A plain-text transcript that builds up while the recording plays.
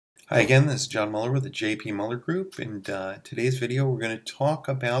Hi again, this is John Muller with the JP Muller Group, and today's video we're going to talk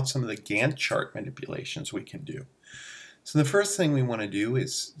about some of the Gantt chart manipulations we can do. So the first thing we want to do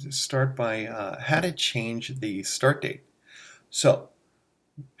is start by how to change the start date. So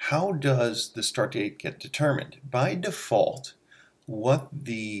how does the start date get determined? By default, what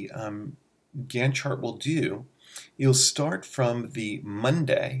the Gantt chart will do, you'll start from the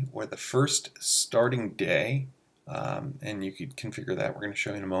Monday or the first starting day, and you could configure that, we're going to show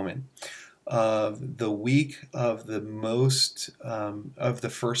you in a moment, of the week of the of the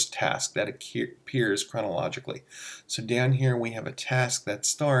first task that appears chronologically. So down here we have a task that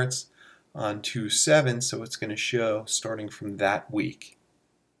starts on 2/7, so it's going to show starting from that week.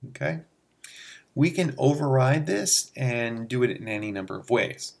 Okay? We can override this and do it in any number of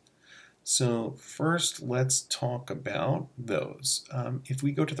ways. So first, let's talk about those. If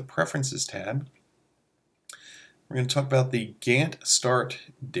we go to the Preferences tab, we're going to talk about the Gantt start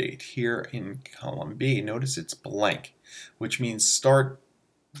date here in column B. Notice it's blank, which means start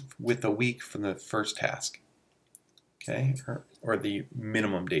with a week from the first task, okay, or the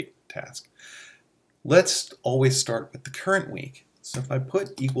minimum date task. Let's always start with the current week. So if I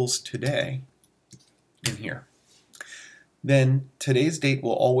put equals today in here, then today's date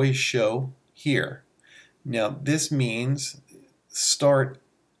will always show here. Now this means start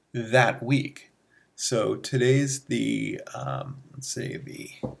that week. So today's the, let's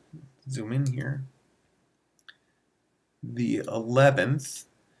say zoom in here, the 11th,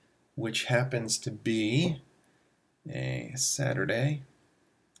 which happens to be a Saturday,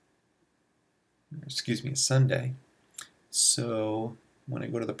 excuse me, a Sunday. So when I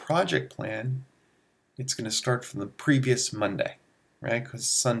go to the project plan, it's going to start from the previous Monday, right? Because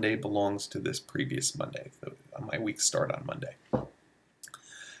Sunday belongs to this previous Monday. So my weeks start on Monday.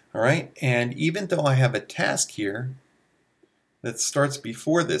 All right, and even though I have a task here that starts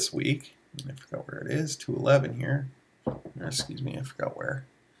before this week, I forgot where it is, 211 here, or excuse me, I forgot where.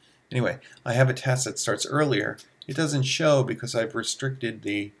 Anyway, I have a task that starts earlier. It doesn't show because I've restricted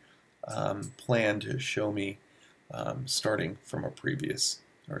the plan to show me starting from a previous,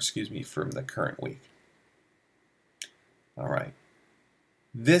 or excuse me, from the current week. All right.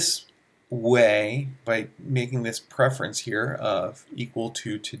 This way, by making this preference here of equal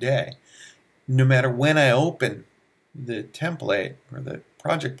to today, no matter when I open the template or the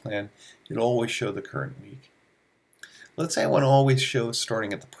project plan, it'll always show the current week. Let's say I want to always show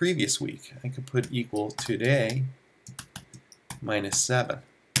starting at the previous week. I could put equal today minus 7,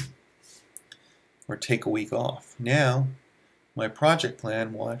 or take a week off. Now my project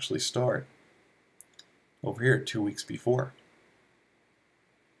plan will actually start over here 2 weeks before.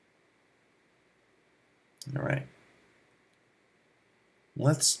 All right.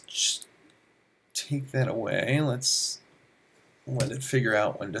 Let's take that away. Let's let it figure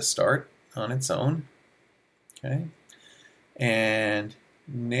out when to start on its own. Okay. And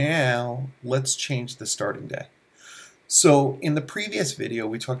now let's change the starting day. So in the previous video,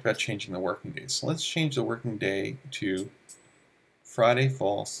 we talked about changing the working days. So let's change the working day to Friday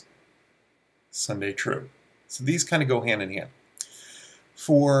false, Sunday true. So these kind of go hand in hand.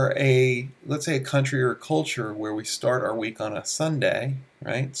 For let's say a country or a culture where we start our week on a Sunday,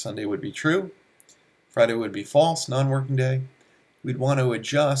 right? Sunday would be true, Friday would be false, non-working day. We'd want to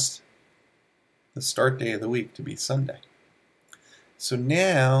adjust the start day of the week to be Sunday. So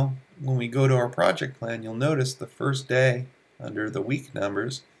now, when we go to our project plan, you'll notice the first day under the week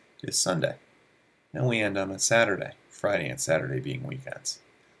numbers is Sunday. And we end on a Saturday, Friday and Saturday being weekends.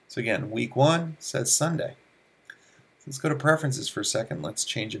 So again, week 1 says Sunday. Let's go to preferences for a second. Let's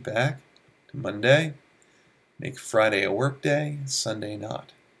change it back to Monday. Make Friday a work day, Sunday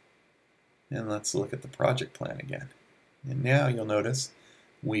not. And let's look at the project plan again. And now you'll notice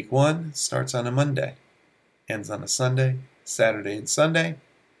week 1 starts on a Monday, ends on a Sunday. Saturday and Sunday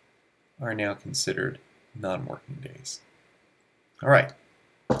are now considered non-working days. All right.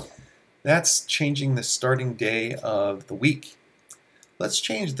 That's changing the starting day of the week. Let's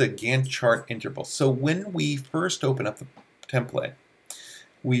change the Gantt chart interval. So when we first open up the template,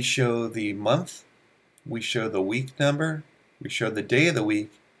 we show the month, we show the week number, we show the day of the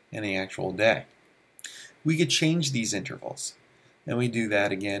week, and the actual day. We could change these intervals. And we do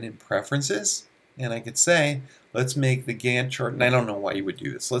that again in Preferences. And I could say, let's make the Gantt chart, and I don't know why you would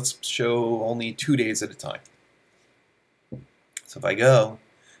do this, let's show only 2 days at a time. So if I go,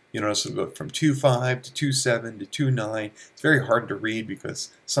 you notice it'll go from 2/5 to 2/7 to 2/9. It's very hard to read because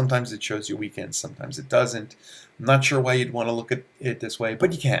sometimes it shows you weekends, sometimes it doesn't. I'm not sure why you'd want to look at it this way,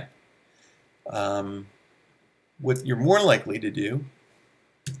 but you can. What you're more likely to do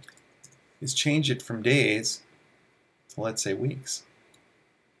is change it from days to, let's say, weeks.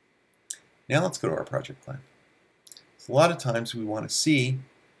 Now let's go to our project plan. So a lot of times we want to see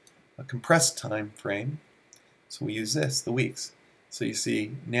a compressed time frame, so we use this, the weeks. So you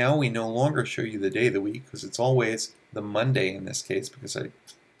see, now we no longer show you the day of the week because it's always the Monday in this case because I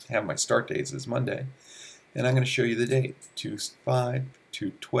have my start days as Monday. And I'm going to show you the date, 2/5,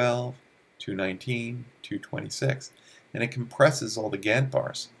 2/12, 2/19, 2/26. And it compresses all the Gantt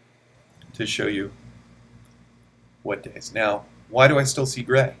bars to show you what days. Now, why do I still see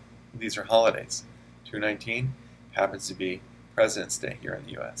gray? These are holidays. 2/19 happens to be President's Day here in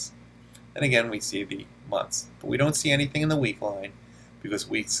the US. And again, we see the months. But we don't see anything in the week line because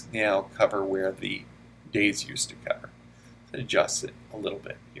weeks now cover where the days used to cover. So it adjusts it a little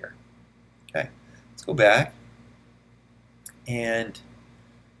bit here. Okay, let's go back and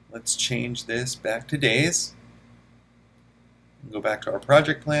let's change this back to days. Go back to our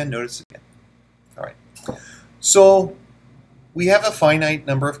project plan. Notice again. All right. So we have a finite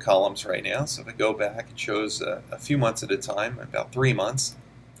number of columns right now. So if I go back, it shows a few months at a time, about 3 months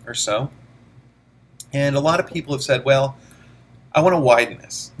or so. And a lot of people have said, well, I want to widen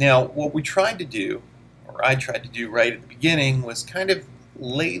this. Now, what we tried to do, or I tried to do right at the beginning, was kind of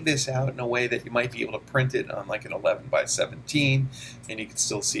lay this out in a way that you might be able to print it on like an 11 by 17, and you could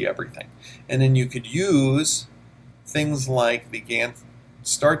still see everything. And then you could use things like the Gantt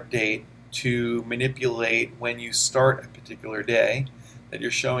start date to manipulate when you start a particular day that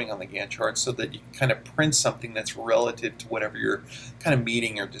you're showing on the Gantt chart so that you can kind of print something that's relative to whatever your kind of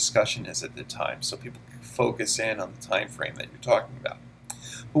meeting or discussion is at the time so people can focus in on the time frame that you're talking about.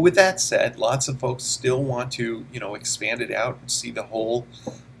 But with that said, lots of folks still want to, expand it out and see the whole,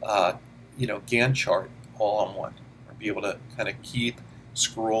 Gantt chart all on one, or be able to kind of keep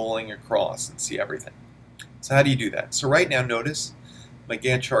scrolling across and see everything. So how do you do that? So right now, notice my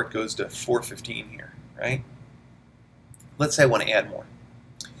Gantt chart goes to 415 here, right? Let's say I want to add more.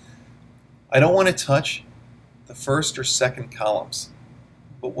 I don't want to touch the first or second columns,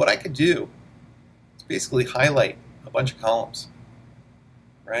 but what I could do is basically highlight a bunch of columns,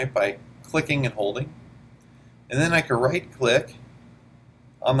 right, by clicking and holding. And then I could right-click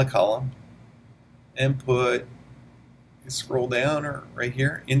on the column and scroll down or right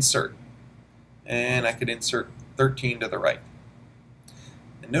here, insert. And I could insert 13 to the right.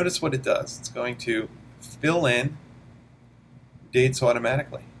 And notice what it does. It's going to fill in dates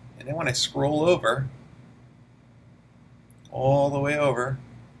automatically. And then when I scroll over, all the way over,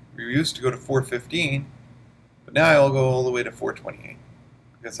 we used to go to 415, but now I'll go all the way to 428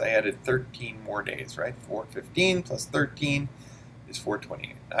 because I added 13 more days, right? 415 plus 13 is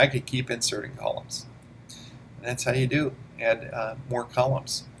 428. I could keep inserting columns. And that's how you do. Add more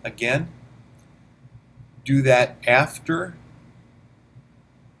columns. Again, do that after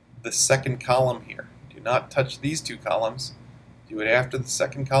the second column here. Do not touch these two columns. Do it after the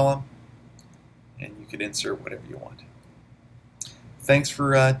second column, and you can insert whatever you want. Thanks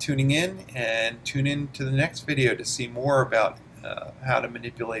for tuning in, and tune in to the next video to see more about how to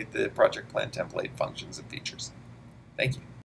manipulate the project plan template functions and features. Thank you.